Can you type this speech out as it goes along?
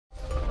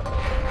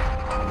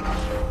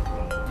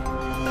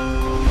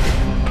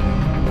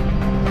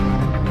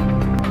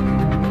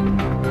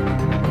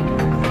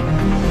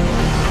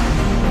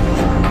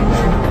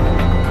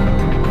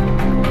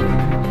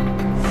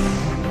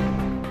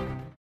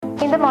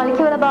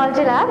molecular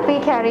biology lab, we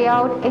carry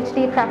out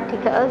HD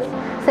practicals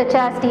such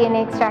as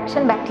DNA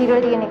extraction,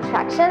 bacterial DNA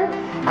extraction,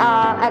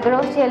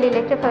 agarose gel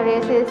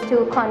electrophoresis to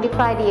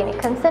quantify DNA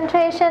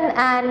concentration,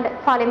 and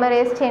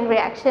polymerase chain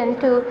reaction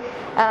to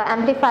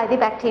amplify the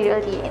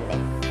bacterial DNA.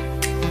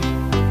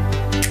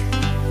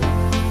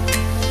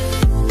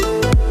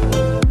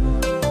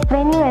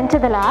 When you enter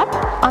the lab,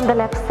 on the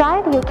left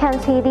side you can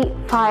see the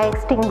fire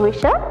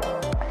extinguisher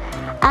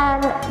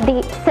and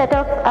the set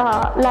of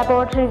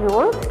laboratory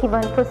rules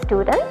given for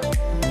students.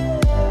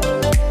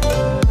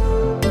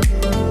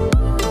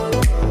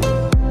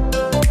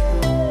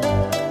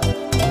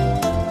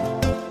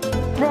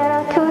 There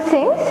are two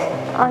sinks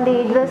on the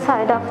either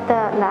side of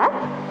the lab,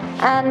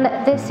 and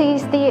this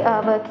is the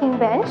working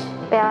bench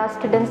where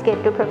students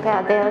get to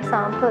prepare their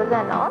samples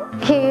and all.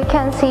 Here you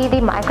can see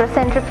the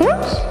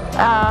microcentrifuge.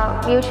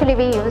 Usually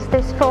we use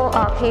this for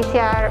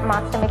PCR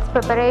master mix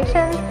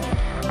preparation,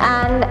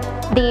 and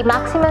the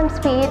maximum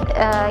speed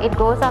it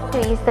goes up to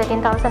is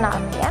 13,000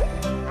 rpm.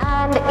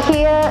 And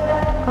here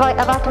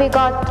what we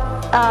got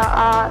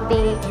are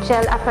the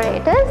gel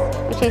apparatus,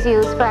 which is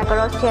used for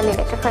agarose gel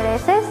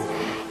electrophoresis.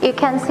 You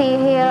can see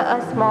here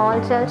a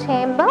small gel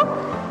chamber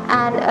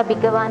and a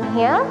bigger one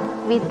here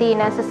with the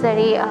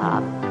necessary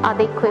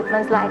other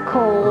equipments like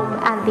comb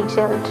and the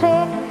gel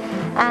tray,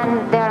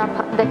 and there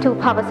are the two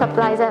power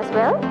supplies as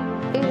well.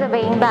 This is a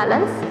weighing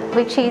balance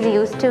which is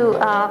used to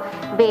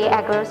weigh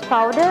agarose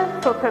powder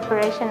for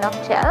preparation of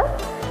gel.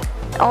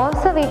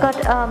 Also we got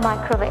a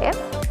microwave.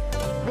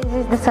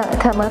 This is the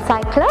thermal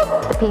cycler,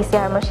 the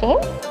PCR machine.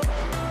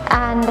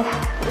 And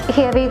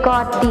here we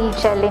got the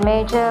gel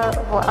imager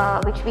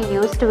which we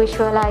use to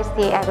visualize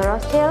the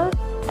agarose gel.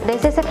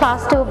 This is a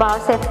class 2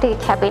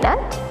 biosafety cabinet.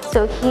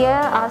 So here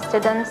our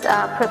students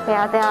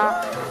prepare their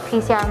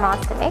PCR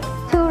master mix.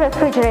 2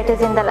 refrigerators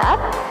in the lab,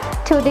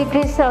 2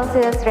 degrees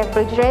Celsius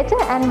refrigerator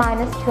and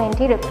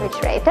 -20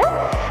 refrigerator.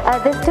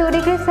 This 2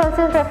 degrees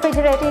Celsius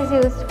refrigerator is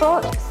used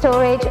for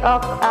storage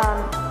of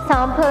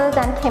samples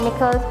and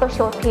chemicals for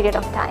short period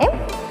of time.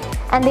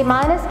 And the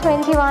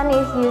 -21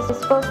 is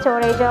used for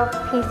storage of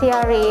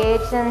PCR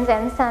reagents,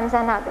 enzymes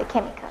and other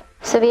chemicals.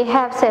 So we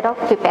have set of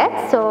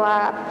pipettes. So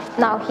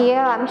now here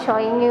I'm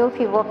showing you a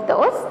few of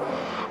those.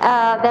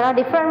 There are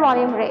different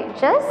volume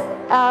ranges.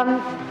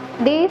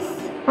 These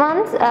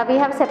ones we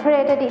have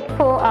separated it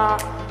for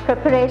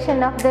preparation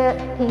of the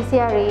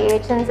PCR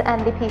reagents and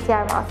the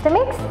PCR master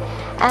mix,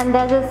 and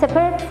there's a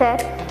separate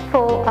set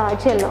for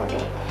gel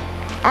loading.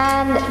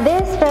 And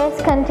this first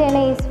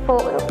container is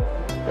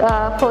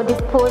for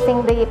disposing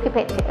the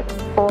pipettes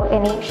or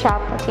any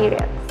sharp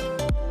materials.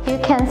 You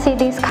can see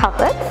these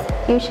cupboards.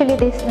 Usually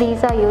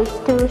these are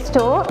used to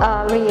store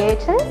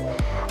reagents,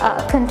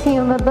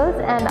 consumables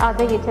and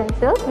other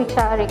utensils which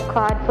are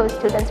required for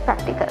students'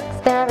 practicals.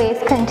 There are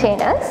waste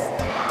containers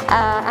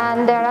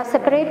and there are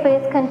separate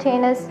waste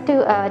containers to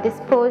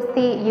dispose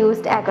the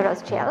used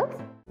agarose gels.